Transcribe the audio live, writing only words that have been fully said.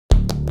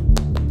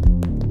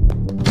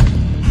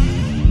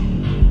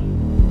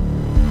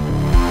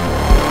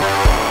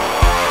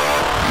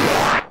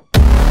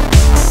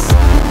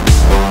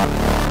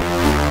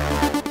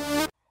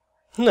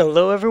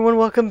Hello everyone,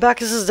 welcome back.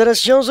 This is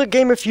Dennis Jones with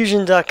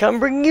GamerFusion.com,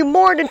 bringing you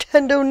more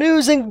Nintendo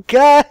news. And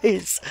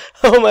guys,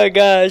 oh my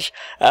gosh,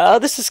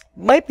 this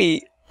might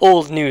be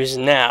old news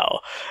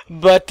now,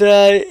 but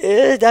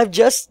I'm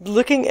just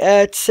looking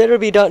at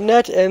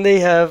Cerebi.net, and they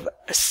have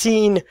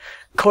seen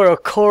Coro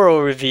Coro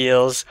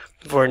reveals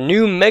for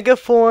new Mega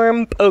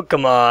Form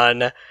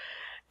Pokemon,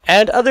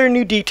 and other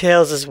new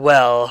details as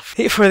well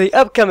for the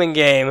upcoming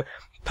game,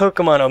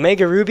 Pokemon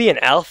Omega Ruby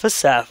and Alpha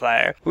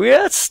Sapphire.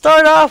 Let's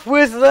start off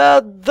with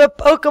the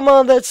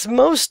Pokemon that's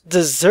most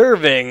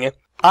deserving,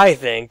 I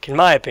think, in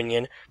my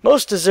opinion,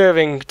 most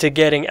deserving to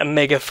getting a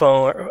Mega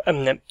Form,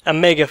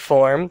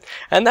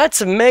 and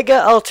that's Mega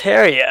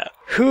Altaria,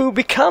 who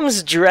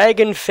becomes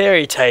Dragon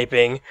Fairy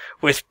typing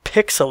with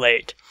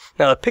Pixelate.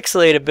 Now, the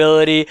Pixelate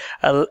ability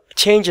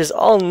changes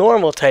all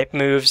normal type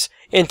moves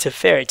into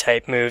Fairy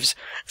type moves,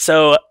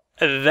 so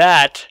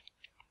that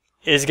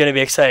is going to be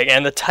exciting.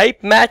 And the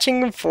type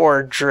matching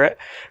for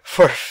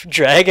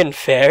Dragon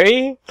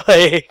Fairy?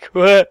 Like,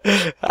 what?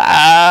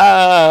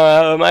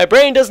 My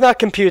brain does not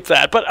compute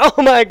that, but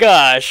oh my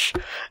gosh,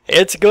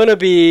 it's going to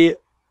be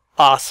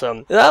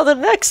awesome. Now, the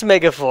next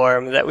Mega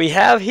Form that we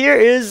have here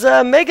is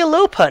Mega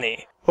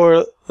Lopunny,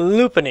 or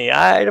Lopunny.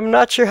 I'm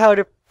not sure how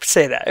to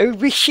say that.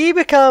 It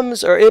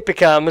becomes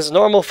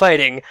normal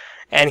fighting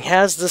and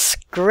has the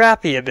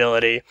Scrappy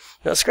ability.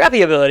 Now,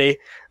 Scrappy ability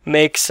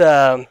makes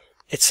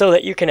it's so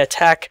that you can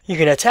attack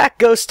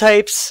ghost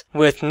types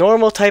with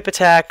normal type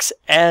attacks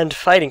and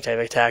fighting type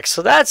attacks.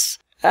 So that's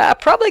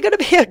probably going to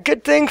be a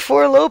good thing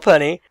for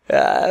Lopunny,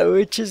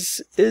 which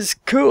is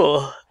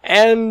cool.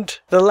 And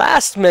the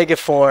last Mega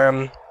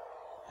Form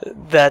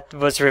that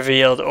was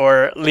revealed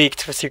or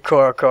leaked through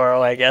Coro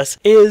Coro, I guess,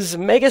 is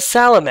Mega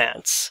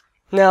Salamence.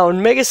 Now,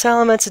 in Mega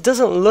Salamence, it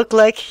doesn't look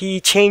like he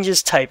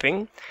changes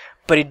typing,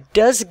 but he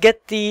does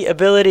get the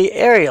ability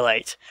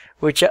Aerolite,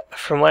 which,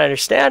 from what I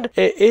understand,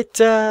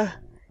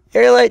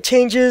 Aerolite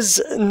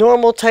changes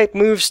normal type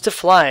moves to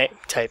flying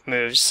type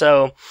moves.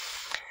 So,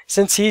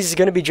 since he's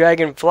going to be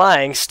dragon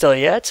flying still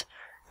yet,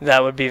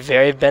 that would be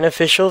very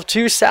beneficial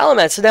to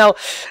Salamence. Now,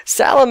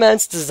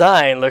 Salamance's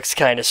design looks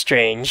kind of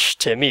strange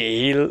to me.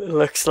 He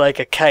looks like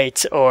a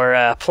kite or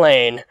a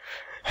plane.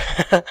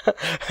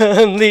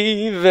 I'm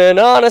leaving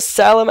on a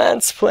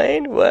Salamence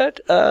plane. What?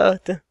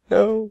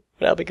 No.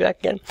 I'll be back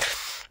again.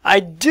 I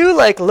do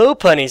like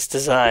Lopunny's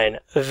design.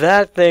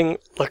 That thing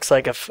looked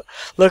like a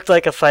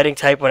fighting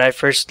type when I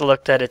first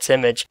looked at its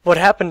image. What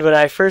happened when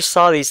I first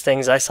saw these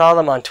things, I saw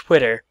them on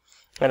Twitter,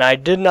 and I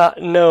did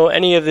not know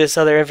any of this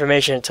other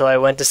information until I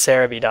went to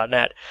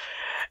Cerebi.net.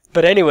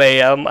 But anyway,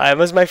 it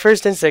was my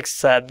first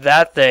instinct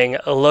that thing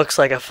looks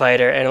like a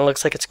fighter, and it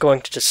looks like it's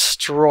going to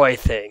destroy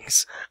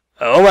things.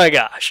 Oh my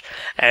gosh.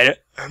 And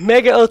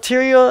Mega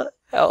Altaria,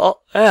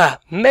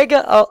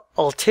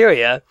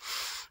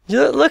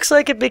 it looks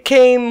like it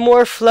became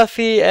more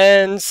fluffy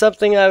and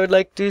something I would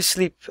like to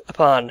sleep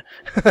upon.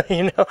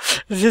 You know,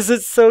 this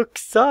is so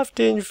soft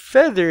and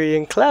feathery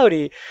and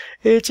cloudy.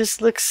 It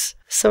just looks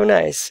so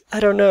nice. I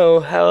don't know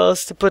how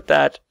else to put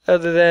that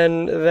other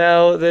than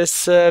now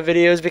this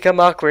video has become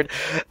awkward.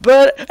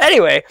 But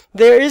anyway,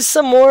 there is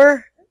some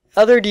more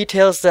other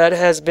details that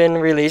has been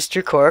released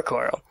through Coro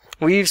Coro.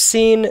 We've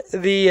seen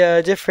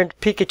the different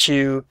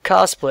Pikachu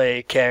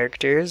cosplay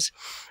characters,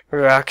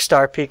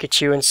 Rockstar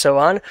Pikachu and so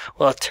on.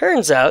 Well, it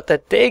turns out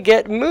that they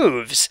get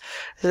moves.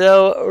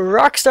 So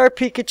Rockstar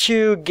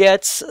Pikachu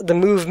gets the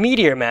move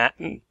Meteor Mash,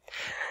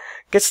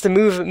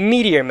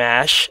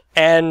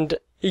 and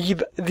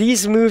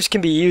these moves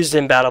can be used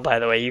in battle. By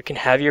the way, you can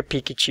have your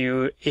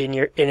Pikachu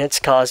in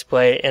its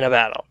cosplay in a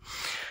battle.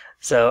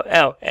 So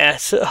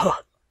that's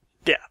all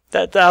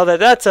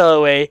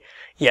the way.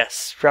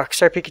 Yes,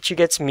 Rockstar Pikachu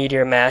gets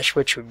Meteor Mash,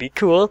 which would be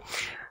cool.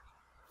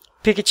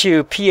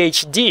 Pikachu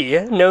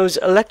PhD knows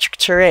Electric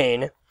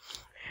Terrain.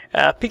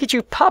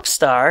 Pikachu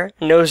Popstar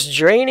knows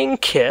Draining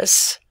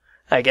Kiss.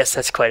 I guess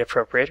that's quite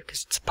appropriate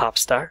because it's a pop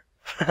star.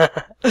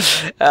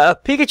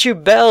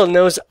 Pikachu Bell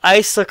knows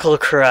Icicle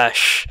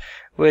Crush,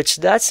 which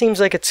that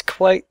seems like it's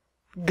going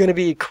to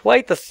be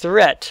quite the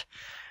threat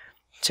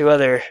to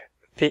other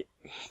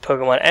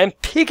Pokemon. And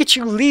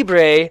Pikachu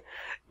Libre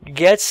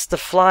gets the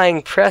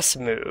Flying Press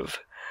move.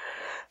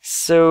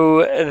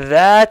 So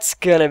that's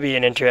going to be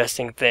an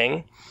interesting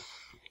thing.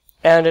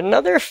 And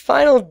another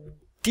final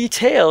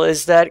detail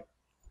is that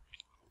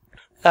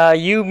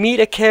you meet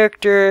a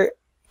character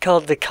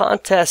called the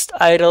Contest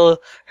Idol.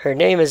 Her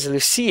name is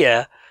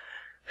Lucia,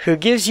 who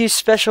gives you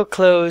special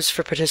clothes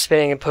for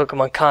participating in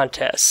Pokemon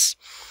contests.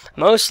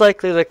 Most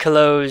likely the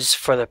clothes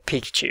for the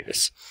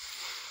Pikachus.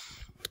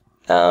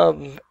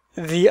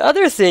 The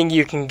other thing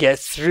you can get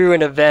through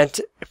an event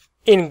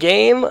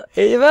in-game,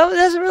 it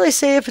doesn't really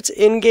say if it's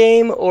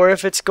in-game or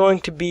if it's going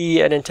to be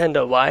a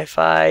Nintendo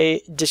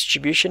Wi-Fi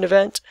distribution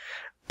event,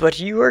 but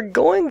you are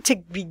going to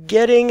be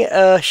getting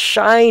a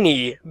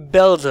shiny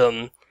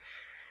Beldum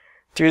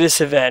through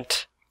this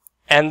event,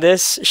 and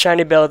this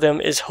shiny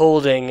Beldum is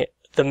holding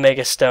the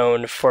Mega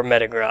Stone for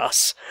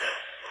Metagross.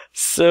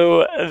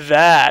 So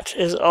that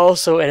is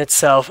also in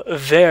itself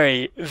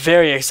very,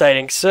 very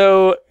exciting.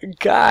 So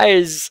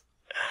guys,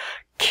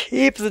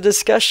 keep the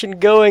discussion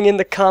going in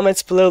the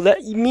comments below.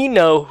 Let me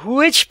know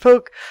which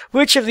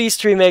of these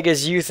 3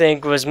 megas you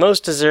think was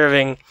most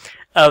deserving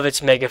of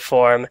its mega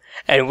form,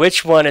 and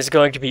which one is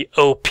going to be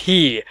OP.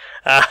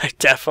 I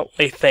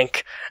definitely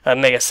think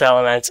Mega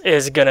Salamence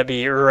is gonna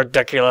be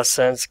ridiculous,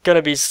 and it's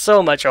gonna be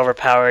so much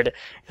overpowered.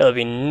 It'll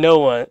be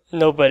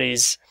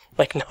nobody's.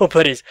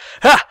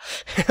 Ha!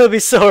 It'll be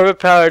so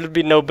overpowered. It'll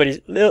be nobody's.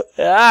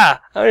 I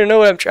don't even know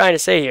what I'm trying to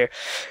say here.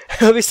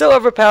 It'll be so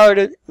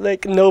overpowered,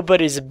 like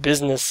nobody's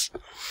business.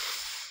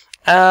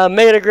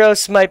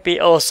 MegaDennismenace might be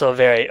also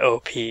very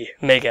OP.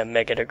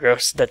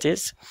 MegaDennismenace, that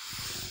is.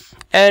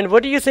 And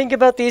what do you think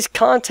about these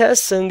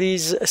contests and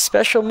these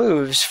special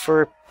moves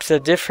for the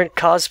different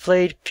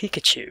cosplayed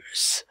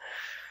Pikachus?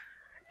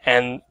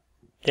 And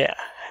yeah,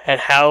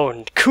 and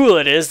how cool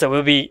it is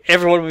that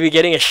everyone will be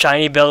getting a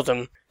shiny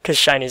Beldum, because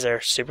shinies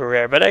are super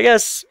rare. But I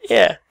guess,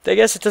 yeah, I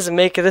guess it doesn't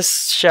make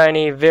this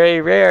shiny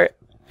very rare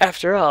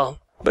after all.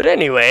 But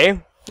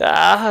anyway,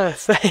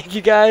 thank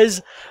you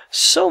guys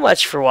so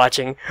much for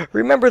watching.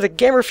 Remember that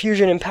Gamer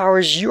Fusion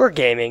empowers your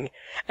gaming,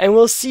 and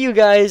we'll see you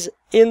guys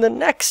in the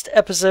next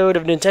episode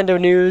of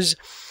Nintendo News.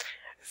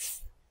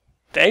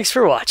 Thanks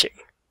for watching.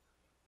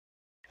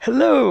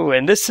 Hello,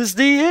 and this is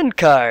the end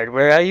card,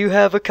 where you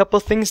have a couple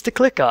things to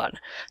click on.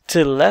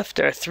 To the left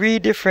are 3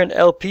 different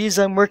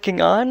LPs I'm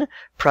working on: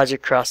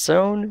 Project Cross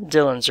Zone,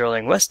 Dylan's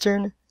Rolling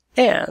Western,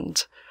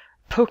 and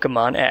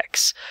Pokemon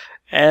X.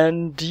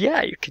 And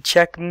yeah, you can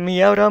check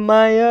me out on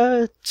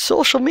my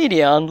social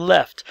media on the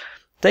left.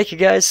 Thank you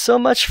guys so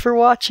much for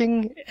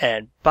watching,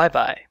 and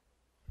bye-bye.